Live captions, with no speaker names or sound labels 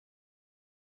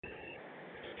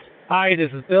Hi, this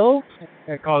is Bill,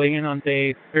 calling in on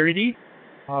day 30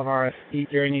 of our ski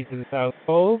journey to the South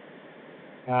Pole.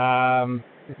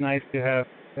 It's nice to have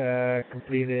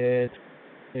completed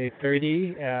day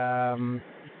 30.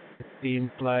 It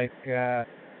seems like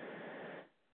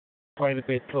quite a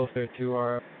bit closer to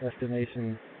our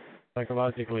destination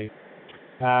psychologically.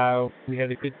 We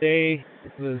had a good day.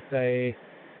 It was a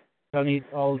sunny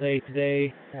all day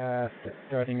today,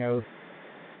 starting out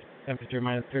temperature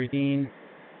minus 13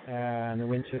 and a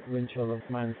wind chill of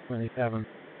minus 27.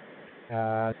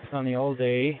 It's sunny all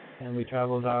day, and we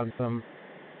traveled on some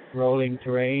rolling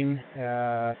terrain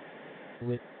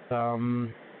with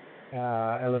some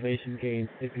elevation gains,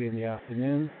 particularly in the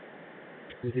afternoon.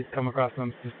 We did come across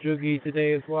some sastrugi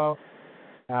today as well,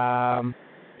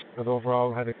 but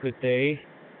overall had a good day.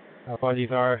 Our bodies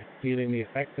are feeling the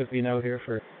effects of being out here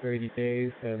for 30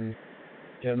 days, and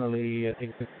generally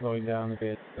things are slowing down a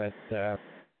bit, but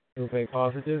still very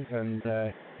positive and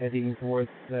heading towards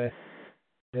the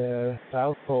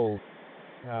South Pole.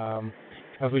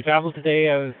 As we traveled today,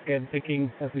 I was again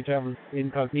thinking, as we traveled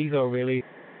incognito, really,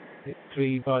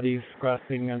 three bodies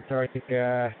crossing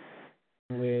Antarctica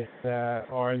with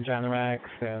orange anoraks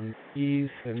and skis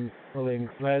and pulling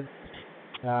sleds.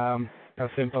 How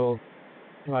simple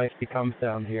life becomes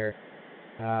down here.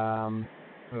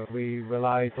 We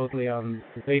rely totally on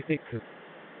the basics of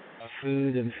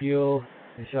food and fuel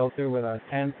and shelter with our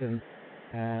tent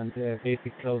and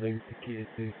basic clothing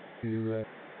to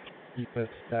keep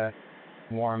us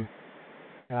warm.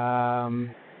 I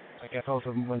guess also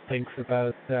one thinks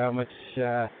about how much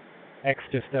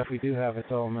extra stuff we do have at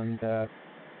home and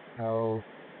how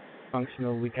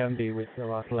functional we can be with a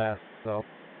lot less. So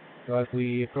as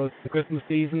we approach the Christmas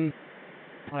season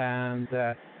and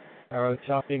are out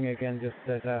shopping again, just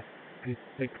to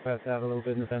think about that a little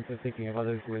bit in the sense of thinking of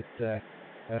others with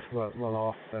less well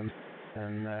off than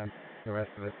the rest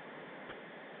of it.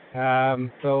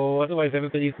 So otherwise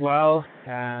everybody's well,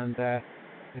 and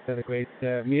we've had a great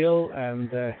meal and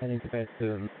heading to bed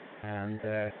soon. And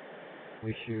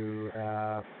wish you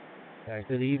a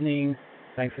good evening.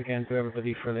 Thanks again to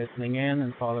everybody for listening in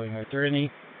and following our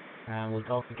journey. And we'll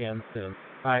talk again soon.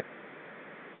 Bye.